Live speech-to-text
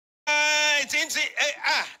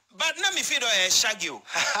right, but let me feel Shaggy. Now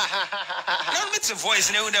it's a voice,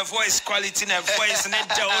 and the voice quality, and voice, and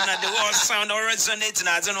the whole sound or resonating.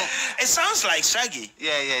 I don't know. It sounds like Shaggy.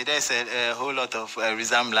 Yeah, there's a whole lot of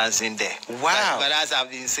resemblance in there. Wow. But as I've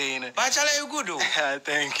been saying, but you good though.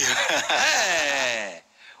 Thank you.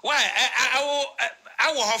 Why?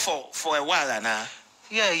 I will have for a while now.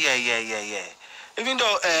 Yeah. Even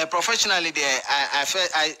though professionally, there,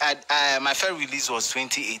 my first release was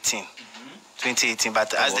 2018. 2018,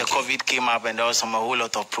 but as the COVID came up and there was a whole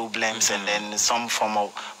lot of problems, and then some form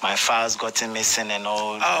of my files got missing and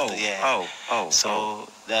all. So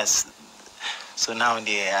now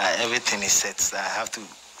everything is set. So I have to.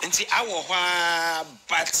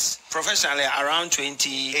 But professionally around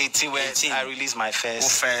 2018 when I released my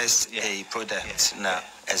first product now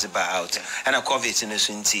as about and a COVID in the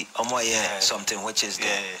something which is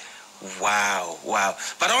there. Wow.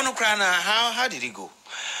 But on Ukraine, how did it go?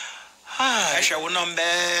 I show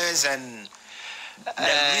numbers and the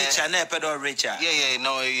rich and the richer.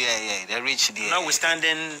 The rich there.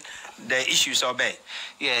 Notwithstanding the issues obey.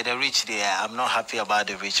 Yeah, the rich there. I'm not happy about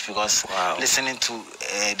the rich because listening to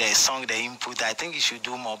the song, the input, I think you should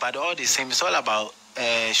do more. But all the same, it's all about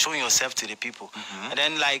showing yourself to the people. And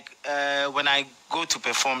then when I go to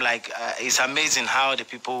perform, it's amazing how the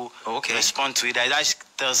people respond to it. That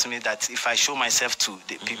tells me that if I show myself to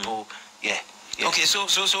the people, Okay, so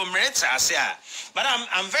Mretsa say, but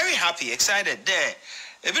I'm very happy, excited there.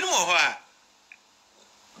 Even more,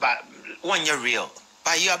 but when you're real,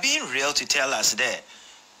 but you are being real to tell us there,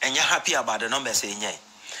 and you're happy about the numbers in here.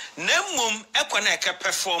 Nemum ekoneka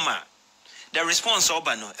performer, the response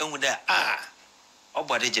obano and with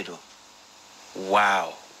obadigido.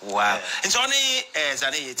 Wow. It's only as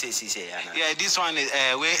an ATC. Yeah, this one is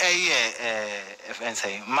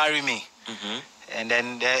Marry Me. And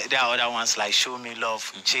then there are other ones like Show Me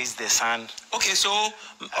Love, Chase the Sun. Okay, so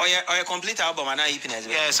our complete album and EP as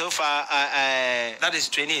well. Yeah, so far that is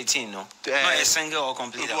 2018, no? Not a single or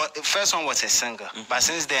complete. The first one was a single, but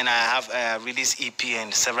since then I have released EP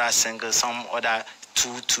and several singles, some other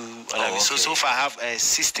two. So far I have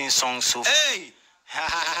 16 songs so far. Hey.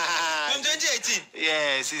 From 2018?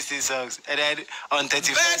 Yeah, 16 songs. And then on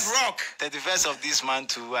 31st of this month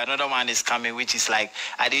too, another one is coming, which is I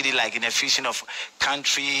did it in a fusion of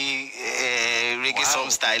country, reggae song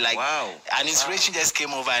style. An inspiration just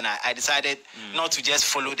came over and I decided not to just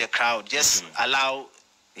follow the crowd, just allow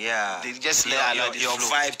just let your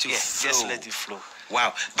vibe to flow. Just let it flow.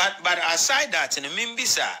 Wow. But aside that, in the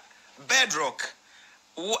Mimbisa, Bedrocka,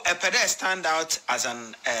 a pedestal stand out as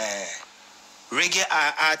an reggae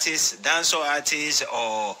artist, dancehall artist,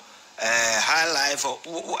 or high life, or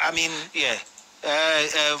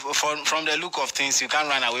from the look of things, you can't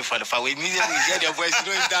run away from the fact. We immediately hear your voice,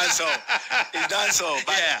 you know it's dancehall. It's dancehall,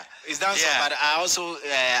 but it's dancehall. But I also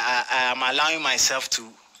am allowing myself to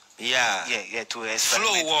to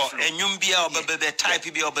flow and type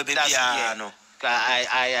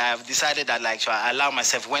I have decided that I allow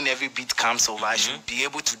myself when every beat comes over, I should be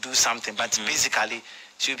able to do something, but basically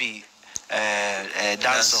should be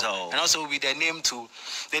dancehall. And also with the name too.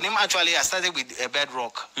 The name actually I started with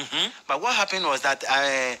Bedrocka. But what happened was that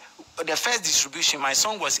the first distribution, my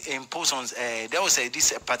song was imposed on there was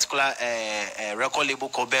this particular record label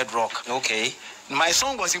called Bedrocka. Okay. My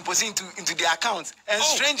song was imposed into the account, and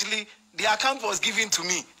strangely the account was given to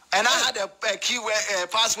me. And I had a keyword,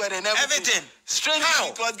 password, and everything. Strangely,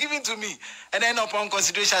 it was given to me. And then upon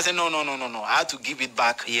consideration, I said, no. I had to give it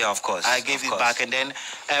back. Yeah, of course. I gave it back. And then,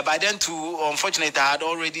 by then, unfortunately, I had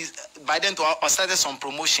already, I started some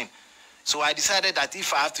promotion. So I decided that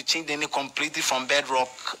if I have to change the name completely from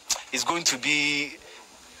Bedrocka, it's going to be,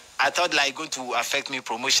 I thought going to affect me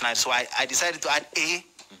promotionally. So I decided to add A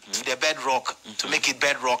to the Bedrocka to make it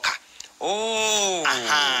Bedrocka. Oh,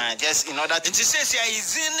 just in order to. It says here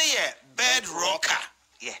is in here Bedrocka.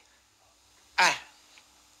 Yeah.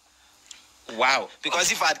 Wow.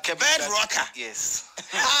 Because if I'd kept Bedrocka. Yes.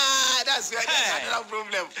 That's another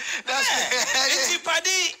problem. That's it's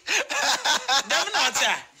paddy. Damn not.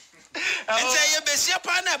 And say you be see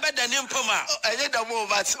partner better than Puma. I did the move,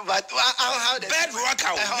 but how the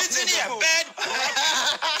Bedrocka. Listen here,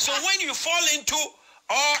 Bedrocka. So when you fall into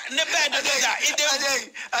Bedrocka.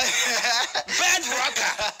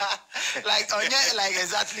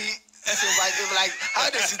 Exactly. So how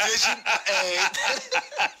the situation.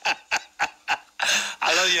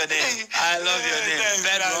 I love your name.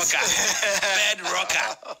 Bedrocka.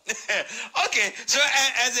 Okay, so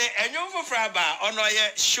as a young fraba on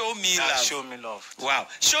Show Me Love. Show Me Love. Wow.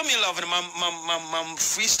 Show Me Love.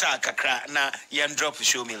 Freestyle kakra na yan drop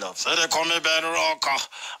Show Me Love. So they call me Bedrocka.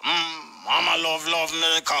 Mama love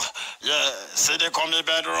maker. Yeah, say they call me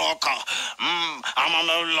Bedrocka. I'm a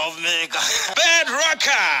love maker.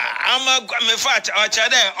 Bedrocka. I'm a me fat or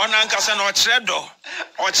chade on Ankasan or Tredo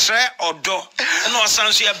or Tre or Do. No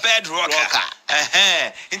sounds here Bedrocka.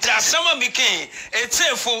 Into summer became a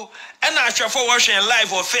tearful and I shall for watching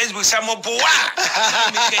live on Facebook. Some more boy.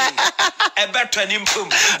 A better name from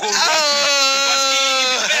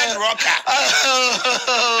Bedrocka.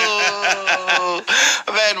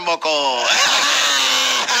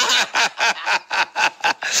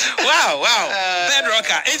 Wow.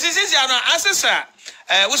 Bedrocka. It's answer.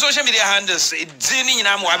 What social media handles? Dini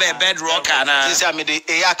na mo abe Bedrocka na. This is me the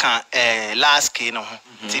Eyaka last K no.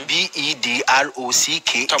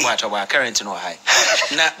 Bedrocka. Toba current no high.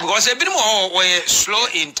 Na because a bit more we slow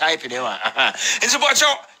in typing one. It's about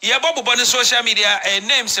your Bobo on social media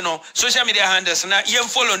names no social media handles na yen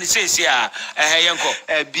follow ni says ya yanko.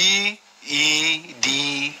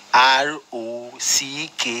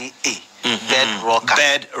 Bedrocka.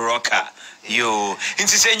 Bedrocka. Yo.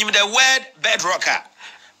 Into saying you the word Bedrocka.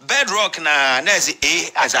 Bedrock na nezi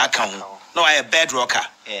A as a account. No, I a Bedrocka.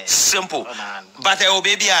 Yeah. Simple. But oh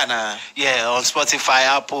baby Anna. Yeah, on Spotify,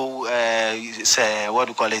 Apple, say what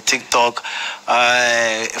do you call it, TikTok,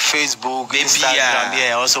 Facebook, Instagram.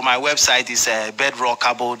 Yeah. Also my website is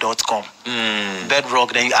bedrockable.com.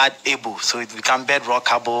 Bedrock, then you add able, so it becomes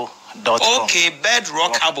bedrockable.com. Okay,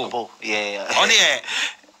 Bedrockable. Yeah. Only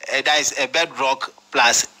that is a bedrock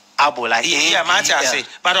plus able, like say,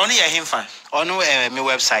 but only a him fan. On my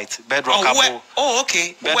website, Bedrockable.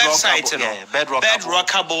 Okay. Website, yeah,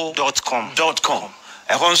 bedrockable.com.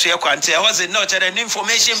 I want to say, I was not an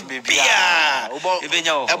information.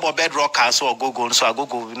 About Bedrocka, so Google, so I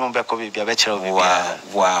Google, you know,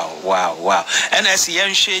 wow. And as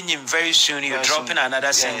young Shane, very soon you're dropping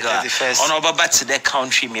another single on over back to the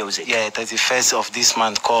country music. Yeah, 31st of this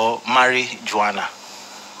month called Marijuana.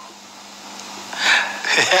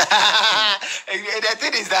 The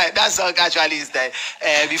thing is that song actually is that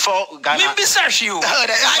before Ghana. Maybe search you. No,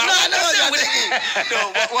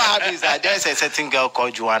 what happens is that there's a certain girl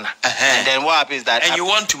called Joanna. And then what happens is that. And you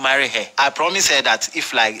want to marry her? I promise her that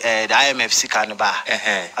if like the IMFC can buy,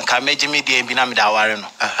 I can make me the Binam Dawareno.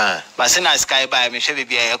 But since I sky by me, she will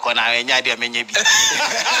be a corner and Yadia Menabi.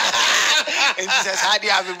 And this is how they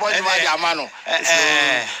have a body Yamano.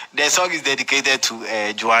 The song is dedicated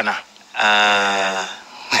to Joanna.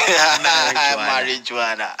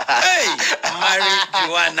 Marijuana. Hey,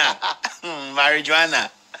 Marijuana.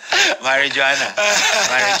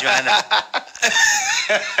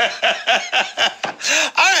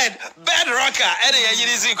 All right, Bedrocka. Any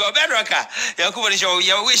you go Bedrocka. You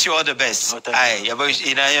wish you all the best. Aye, you wish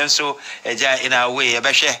in I am so in a way. You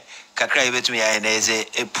better kakra between me and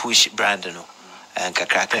a push brand no and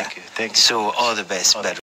kakra. Thank you. So all the best, Bedrocka.